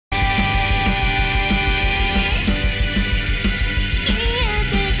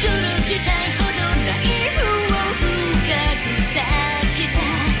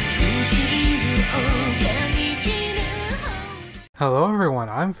Hello everyone,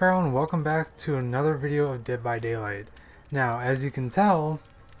 I'm Farrell and welcome back to another video of Dead by Daylight. Now, as you can tell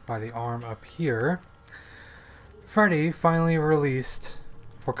by the arm up here, Freddy finally released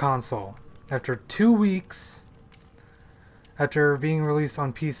for console. After 2 weeks after being released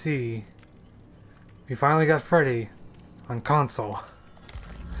on PC, we finally got Freddy on console.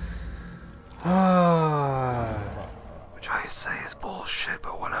 Which I say is bullshit,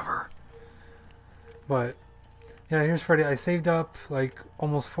 but whatever. But yeah, here's Freddy. I saved up like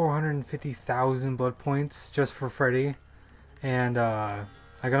almost 450,000 blood points just for Freddy. And I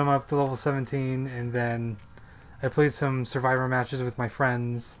got him up to level 17, and then I played some survivor matches with my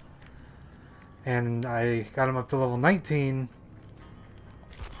friends. And I got him up to level 19.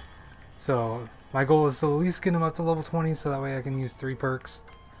 So my goal is to at least get him up to level 20 so that way I can use 3 perks.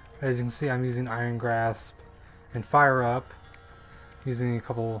 As you can see, I'm using Iron Grasp and Fire Up, using a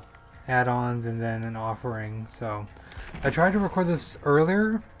couple add-ons and then an offering. So I tried to record this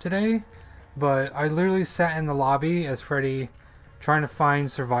earlier today, but I literally sat in the lobby as Freddy trying to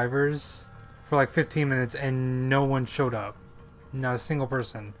find survivors for like 15 minutes and no one showed up. Not a single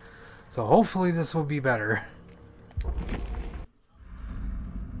person. So hopefully this will be better.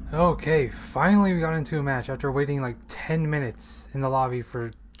 Okay, finally we got into a match after waiting like 10 minutes in the lobby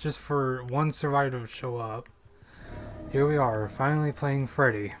for just for one survivor to show up. Here we are, finally playing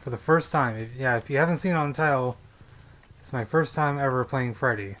Freddy for the first time. If you haven't seen it on the title, it's my first time ever playing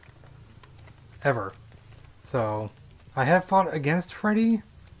Freddy. Ever. So, I have fought against Freddy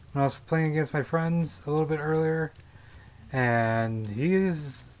when I was playing against my friends a little bit earlier, and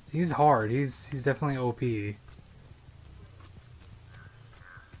he's hard. He's definitely OP.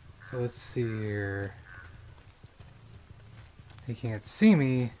 So let's see here. He can't see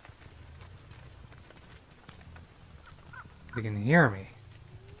me. He can hear me.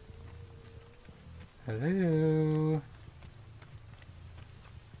 Hello.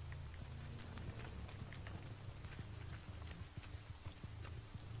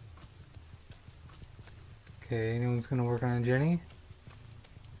 Okay, anyone's gonna work on Jenny?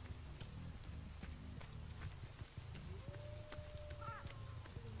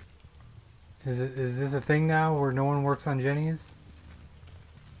 Is this a thing now where no one works on Jenny's?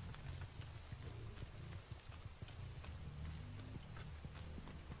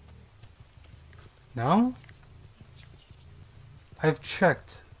 No? I've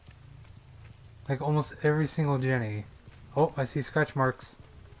checked like almost every single Jenny. Oh, I see scratch marks.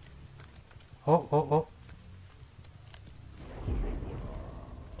 Oh.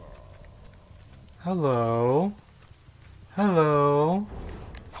 Hello. Hello.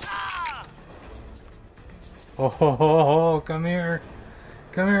 Oh, come here.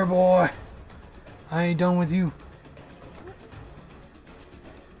 Come here, boy. I ain't done with you.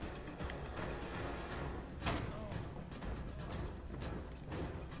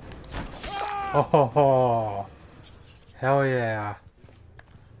 Oh, hell yeah.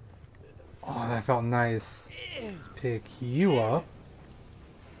 Oh, that felt nice. Let's pick you up.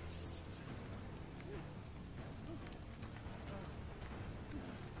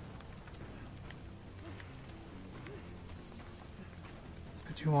 Let's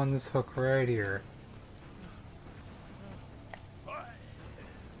put you on this hook right here.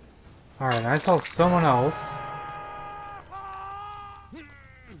 Alright, I saw someone else.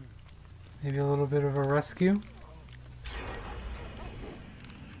 Maybe a little bit of a rescue.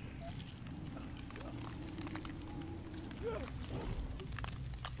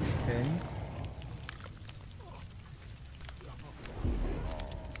 Okay.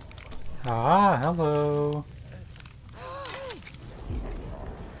 Ah, hello.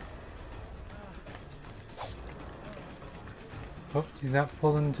 Oh, he's not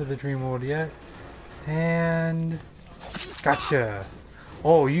pulled into the dream world yet. And gotcha.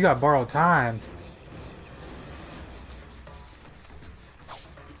 Oh, you got borrowed time.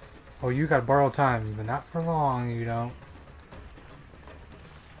 Oh, you got borrowed time, but not for long, you don't.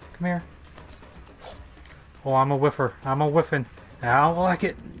 Come here. Oh, I'm a whiffer. I'm a whiffin'. I don't like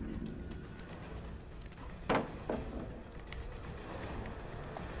it.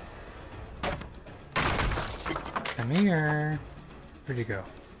 Come here. Where'd you go?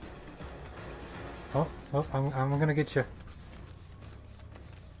 Oh, I'm gonna get you.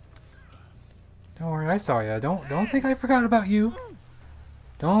 Don't worry, I saw you. Don't think I forgot about you.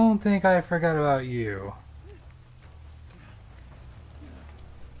 Don't think I forgot about you.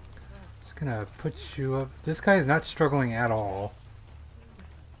 Just gonna put you up. This guy is not struggling at all.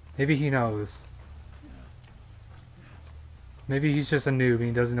 Maybe he knows. Maybe he's just a noob and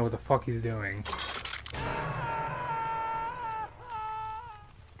he doesn't know what the fuck he's doing.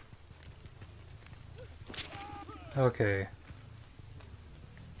 Okay.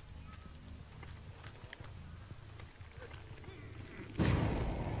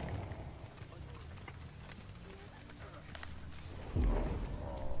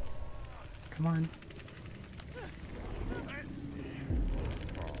 Come on.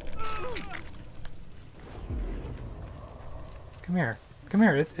 Come here. Come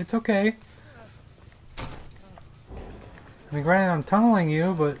here. It's okay. I mean, granted, I'm tunneling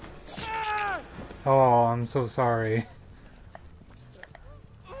you, but... Oh, I'm so sorry.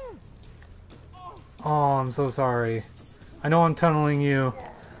 Oh, I'm so sorry. I know I'm tunneling you.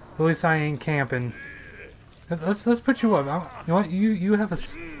 At least I ain't camping. Let's put you up. You know what? You have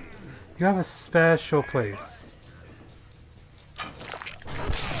a special place.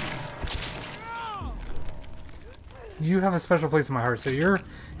 You have a special place in my heart. So you're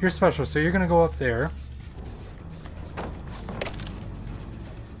special. So you're gonna go up there.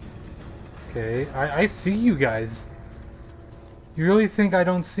 Okay, I see you guys. You really think I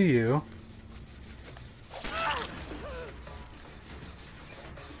don't see you?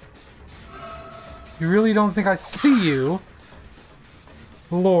 You really don't think I see you?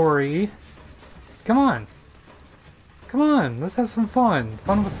 Lori. Come on. Come on, let's have some fun.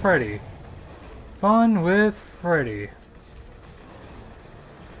 Fun with Freddy. Fun with Freddy.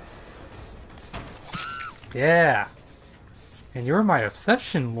 Yeah. And you're my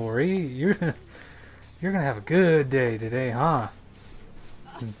obsession, Lori. You're gonna have a good day today, huh?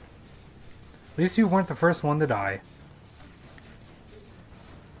 At least you weren't the first one to die.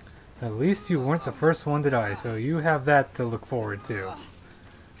 At least you weren't the first one to die, so you have that to look forward to.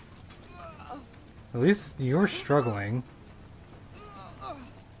 At least you're struggling.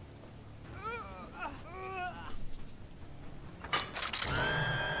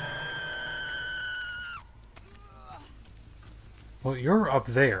 Well, you're up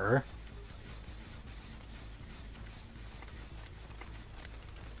there.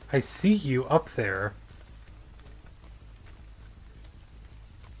 I see you up there.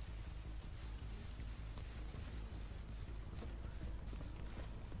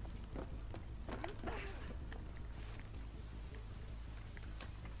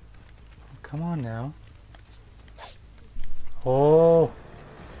 Come on now. Oh.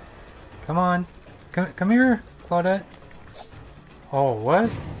 Come on. Come here, Claudette. Oh,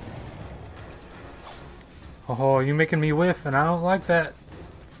 what? Oh, you making me whiff, and I don't like that.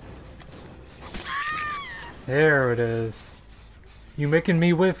 There it is. You making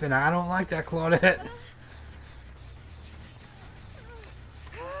me whiff, and I don't like that, Claudette.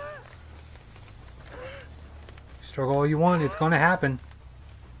 Struggle all you want, it's gonna happen.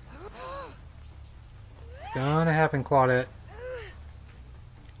 It's gonna happen, Claudette.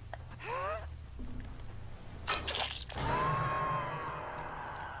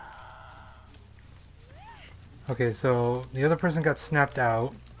 Okay, so the other person got snapped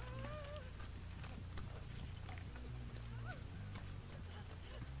out.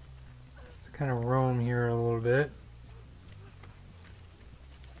 Let's kind of roam here a little bit.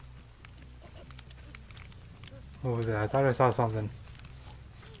 What was that? I thought I saw something.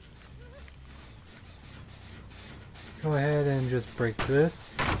 Go ahead and just break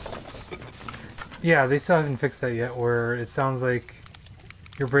this. Yeah, they still haven't fixed that yet, where it sounds like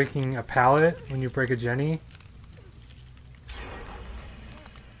you're breaking a pallet when you break a Jenny.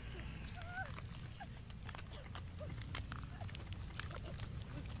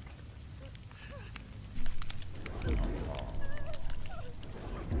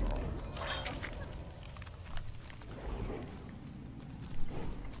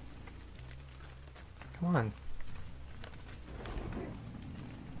 Come on.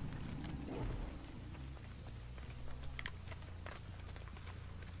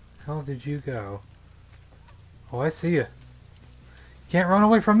 How did you go? Oh, I see you. Can't run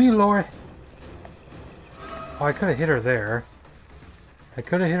away from me, Lori. Oh, I could have hit her there. I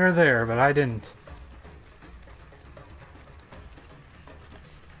could have hit her there, but I didn't.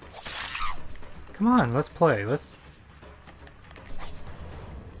 Come on, let's play. Let's...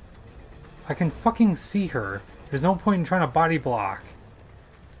 I can fucking see her. There's no point in trying to body block.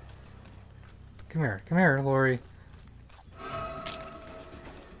 Come here, Lori.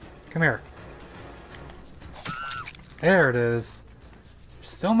 Come here. There it is.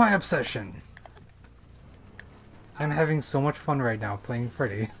 Still my obsession. I'm having so much fun right now playing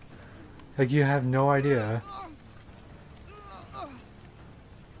Freddy. Like, you have no idea.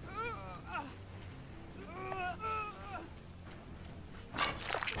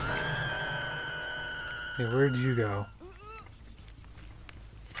 Hey, where'd you go?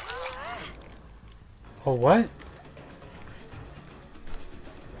 Oh, what?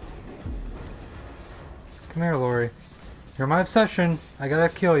 Come here, Lori. You're my obsession. I gotta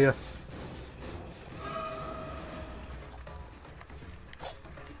kill you.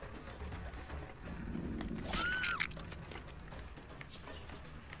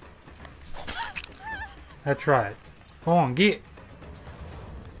 That's right. Go on, get.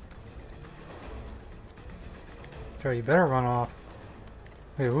 Sure, you better run off.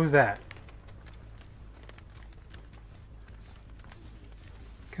 Wait, who's that?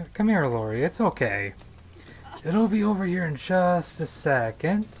 Come here, Lori. It's okay. It'll be over here in just a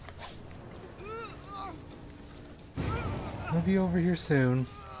second. It'll be over here soon.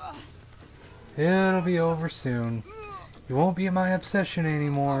 It'll be over soon. You won't be my obsession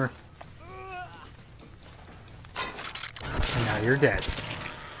anymore. And now you're dead.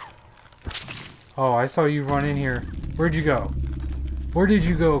 Oh, I saw you run in here. Where'd you go? Where did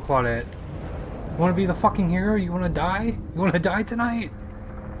you go, Claudette? You want to be the fucking hero? You want to die? You want to die tonight?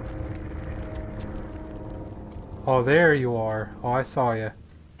 Oh, there you are. Oh, I saw you.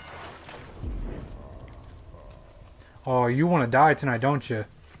 Oh, you want to die tonight, don't you?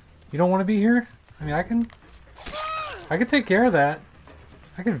 You don't want to be here? I mean, I can take care of that.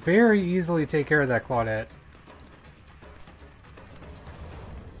 I can very easily take care of that, Claudette.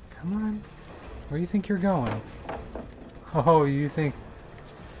 Come on. Where do you think you're going? Oh, you think...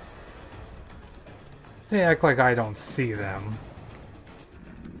 They act like I don't see them.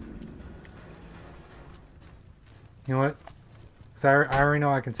 You know what? 'Cause I already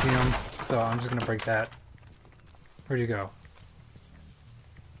know I can see them, so I'm just gonna break that. Where'd you go?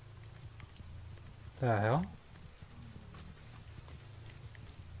 The hell?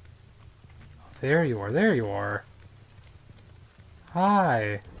 There you are, there you are.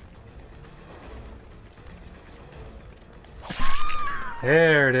 Hi.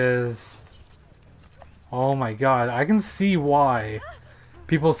 There it is. Oh my god, I can see why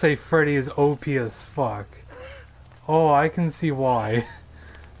people say Freddy is OP as fuck. Oh, I can see why.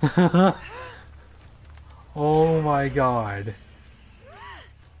 Oh my god.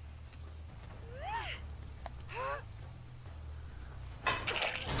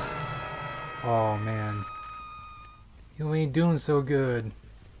 Oh man. You ain't doing so good.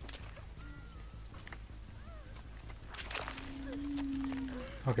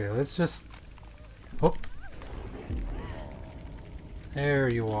 Okay, let's just... Oh. There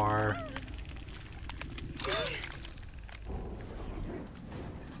you are.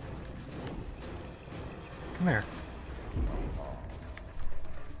 Come here.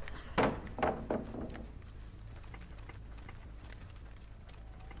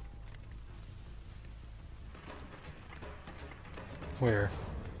 Where?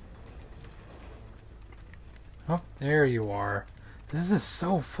 Oh, there you are. This is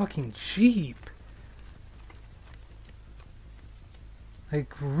so fucking cheap.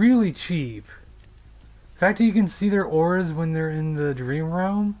 Like, really cheap. The fact that you can see their auras when they're in the dream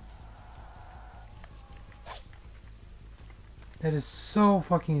realm. That is so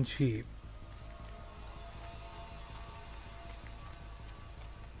fucking cheap.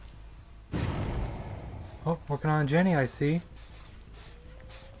 Oh, working on Jenny, I see.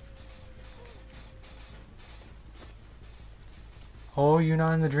 Oh, you're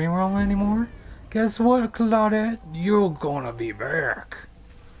not in the dream realm anymore? Guess what, Claudette? You're gonna be back.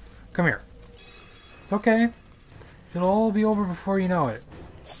 Come here. It's okay. It'll all be over before you know it.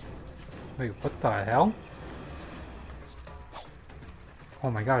 Wait, what the hell?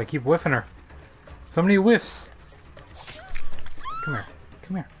 Oh my god, I keep whiffing her. So many whiffs. Come here.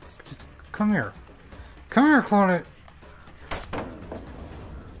 Come here. Just come here. Come here, Claudette.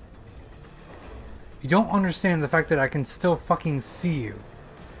 You don't understand the fact that I can still fucking see you.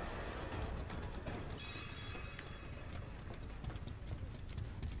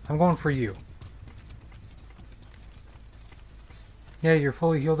 I'm going for you. Yeah, you're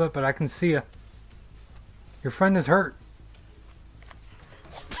fully healed up, but I can see you. Your friend is hurt.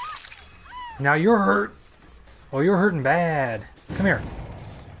 Now you're hurt. Oh, you're hurting bad. Come here.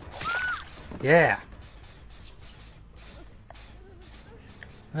 Yeah.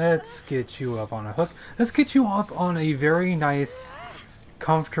 Let's get you up on a hook. Let's get you up on a very nice,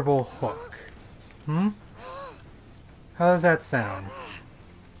 comfortable hook. Hmm? How does that sound?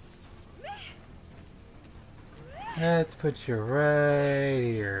 Let's put you right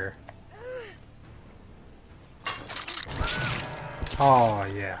here. Oh,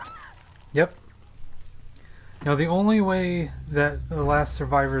 yeah. Yep. Now, the only way that the last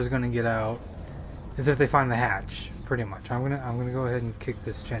survivor is going to get out is if they find the hatch. Pretty much. I'm gonna go ahead and kick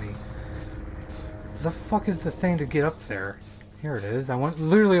this Jenny. The fuck is the thing to get up there? Here it is. I went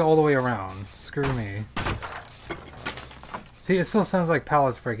literally all the way around. Screw me. See, it still sounds like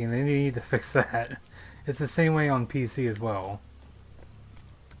pallets breaking. They need to fix that. It's the same way on PC as well.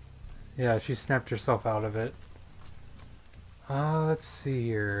 Yeah, she snapped herself out of it. Let's see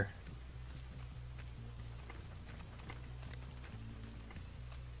here.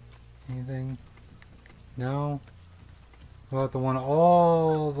 Anything? No. What about the one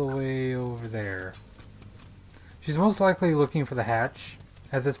all the way over there? She's most likely looking for the hatch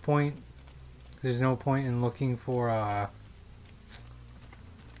at this point. There's no point in looking for,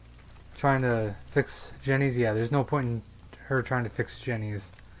 trying to fix Jenny's. Yeah, there's no point in her trying to fix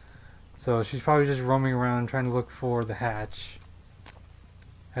Jenny's. So she's probably just roaming around trying to look for the hatch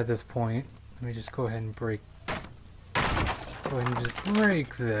at this point. Let me just go ahead and break. Go ahead and just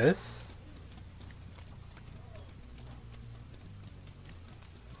break this.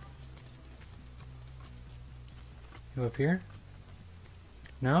 You up here?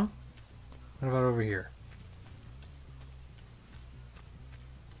 No? What about over here?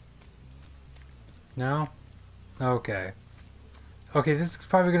 No? Okay. Okay, this is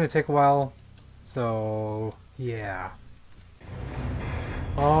probably going to take a while. So, yeah.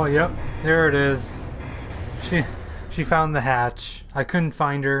 Oh, yep. There it is. She found the hatch. I couldn't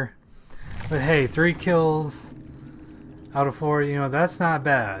find her. But hey, 3 kills out of 4, you know, that's not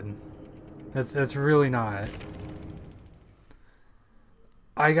bad. That's really not.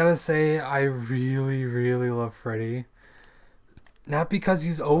 I gotta say, I really, really love Freddy. Not because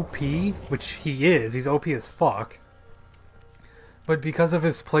he's OP, which he is. He's OP as fuck. But because of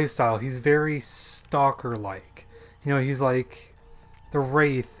his playstyle, he's very stalker-like. You know, he's like the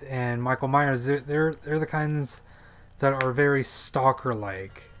Wraith and Michael Myers. They're the kinds that are very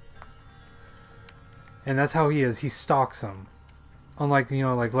stalker-like. And that's how he is. He stalks them. Unlike, you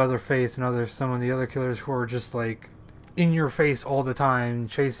know, like Leatherface and some of the other killers who are just like in your face all the time,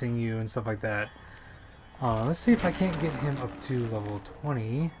 chasing you and stuff like that. Let's see if I can't get him up to level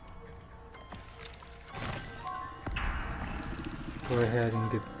 20. Go ahead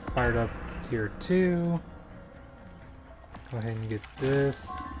and get fired up tier 2. Go ahead and get this.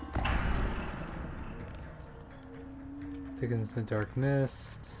 Thickens the dark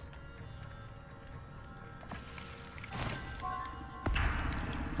mist.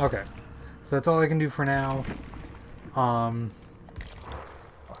 Okay, so that's all I can do for now. I'm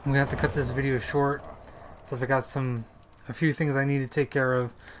gonna have to cut this video short. So if I got a few things I need to take care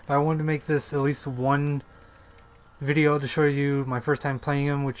of. But I wanted to make this at least one video to show you my first time playing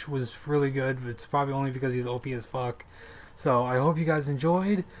him, which was really good. It's probably only because he's OP as fuck. So I hope you guys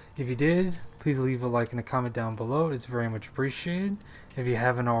enjoyed. If you did, please leave a like and a comment down below. It's very much appreciated. If you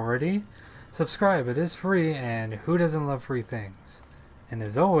haven't already, subscribe. It is free, and who doesn't love free things? And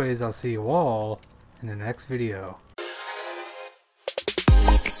as always, I'll see you all in the next video.